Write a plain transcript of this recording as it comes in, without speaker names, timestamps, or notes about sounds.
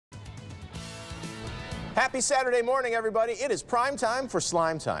Happy Saturday morning, everybody. It is prime time for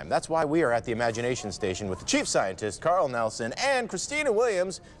slime time. That's why we are at the Imagination Station with the chief scientist, Carl Nelson, and Christina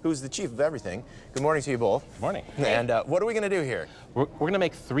Williams, who's the chief of everything. Good morning to you both. Good morning. And what are we going to do here? We're going to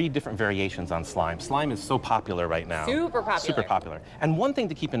make 3 different variations on slime. Slime is so popular right now. Super popular. Super popular. And one thing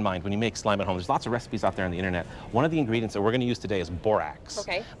to keep in mind when you make slime at home, there's lots of recipes out there on the internet. One of the ingredients that we're going to use today is borax.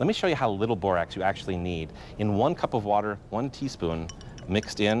 Okay. Let me show you how little borax you actually need. In 1 cup of water, 1 teaspoon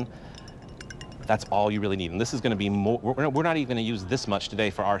mixed in, that's all you really need. And this is going to be more, we're not even going to use this much today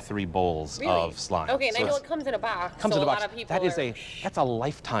for our 3 bowls of slime. Okay, and so I know it comes in a box. Comes in a box. Lot of people that's a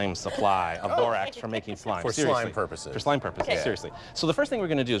lifetime supply of borax for making slime. For Seriously. slime purposes. For slime purposes, Okay. seriously. So the first thing we're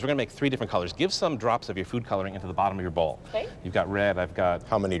going to do is we're going to make 3 different colors. Give some drops of your food coloring into the bottom of your bowl. Okay. You've got red, I've got...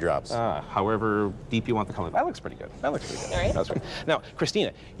 How many drops? However deep you want the color. That looks pretty good. That looks pretty good. All right. That's right. Now,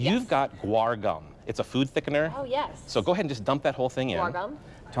 Christina, you've got Guar Gum. It's a food thickener. Oh, yes. So go ahead and just dump that whole thing in. Guar Gum.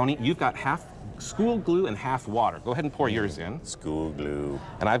 Tony, you've got half school glue and half water. Go ahead and pour yours in. School glue.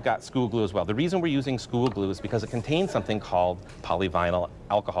 And I've got school glue as well. The reason we're using school glue is because it contains something called polyvinyl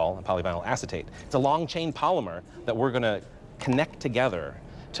alcohol and polyvinyl acetate. It's a long chain polymer that we're going to connect together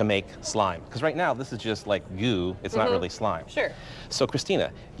to make slime. Because right now, this is just like goo. It's not really slime. Sure. So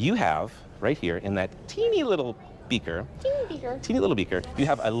Christina, you have right here in that teeny little beaker, teeny little beaker, you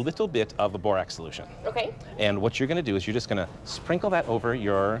have a little bit of the borax solution. Okay. And what you're going to do is you're just going to sprinkle that over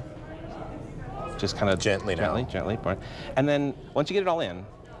your, just kind of Gently. And then once you get it all in,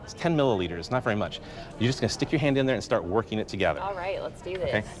 it's 10 milliliters, not very much. You're just going to stick your hand in there and start working it together. All right, let's do this.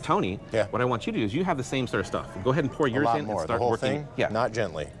 Okay, Tony, what I want you to do is you have the same sort of stuff. Go ahead and pour yours in and start the whole working. Thing? Not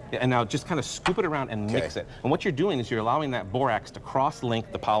gently. Yeah, and now just kind of scoop it around and mix it. And what you're doing is you're allowing that borax to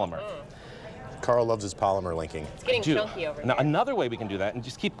cross-link the polymer. Carl loves his polymer linking. It's getting chunky over Now, here. another way we can do that, and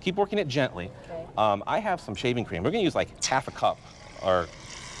just keep working it gently. Okay. I have some shaving cream. We're going to use like half a cup or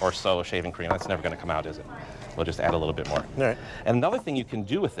so shaving cream. That's never going to come out, is it? We'll just add a little bit more. All right. And another thing you can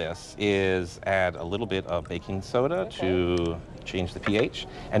do with this is add a little bit of baking soda to change the pH.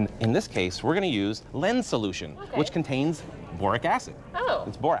 And in this case, we're going to use lens solution, which contains boric acid. Oh.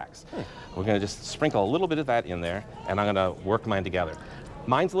 It's borax. We're going to just sprinkle a little bit of that in there, and I'm going to work mine together.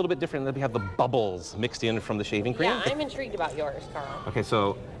 Mine's a little bit different. We have the bubbles mixed in from the shaving cream. Yeah, I'm intrigued about yours, Carl. Okay,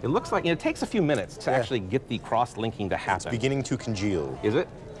 so it looks like it takes a few minutes to actually get the cross-linking to happen. It's beginning to congeal. Is it?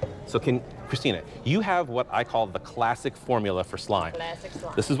 So Christina, you have what I call the classic formula for slime. Classic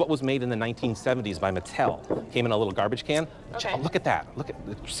slime. This is what was made in the 1970s by Mattel. Came in a little garbage can. Okay. Oh, look at that.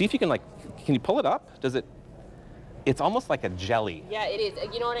 See if you can can you pull it up? Does it? It's almost like a jelly. Yeah, it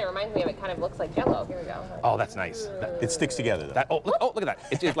is. You know what it reminds me of? It kind of looks like JellO. Here we go. Oh, that's nice. It sticks together, though. Look at that.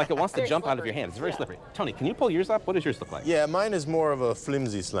 It's like it wants to Very jump out of slippery. your hand. It's very slippery. Tony, can you pull yours up? What does yours look like? Yeah, mine is more of a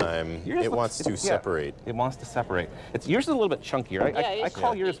flimsy slime. It wants to separate. It wants to separate. Yours is a little bit chunkier. I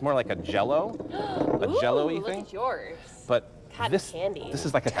call yours more like a JellO, a JellO-y look thing. at yours. But Cotton candy. This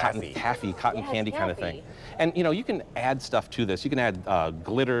is like a cotton candy kind of thing. And you can add stuff to this. You can add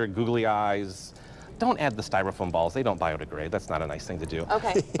glitter, googly eyes. Don't add the styrofoam balls. They don't biodegrade. That's not a nice thing to do.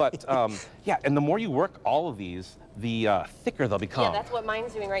 Okay. But yeah, and the more you work all of these, the thicker they'll become. Yeah, that's what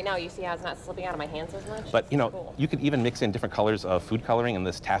mine's doing right now. You see how it's not slipping out of my hands as much? But cool. you could even mix in different colors of food coloring and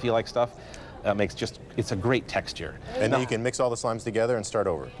this taffy-like stuff. It's a great texture. And then you can mix all the slimes together and start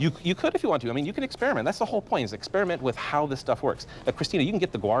over. You could if you want to. I mean, you can experiment. That's the whole point, is experiment with how this stuff works. Christina, you can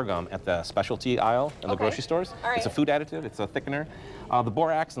get the Guar Gum at the specialty aisle in the grocery stores. All right. It's a food additive. It's a thickener. The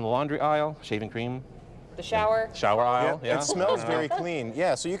borax in the laundry aisle, shaving cream. The shower. Shower aisle, yeah. It smells very clean.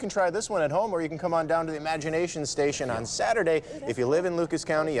 Yeah, so you can try this one at home, or you can come on down to the Imagination Station on Saturday. If you live in Lucas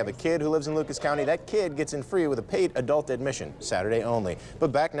County, you have a kid who lives in Lucas County, that kid gets in free with a paid adult admission, Saturday only.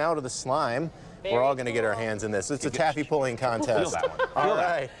 But back now to the slime. We're all going to get our hands in this. It's a taffy pulling contest. Feel that one. All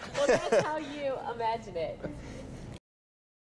right. Well, that's how you imagine it.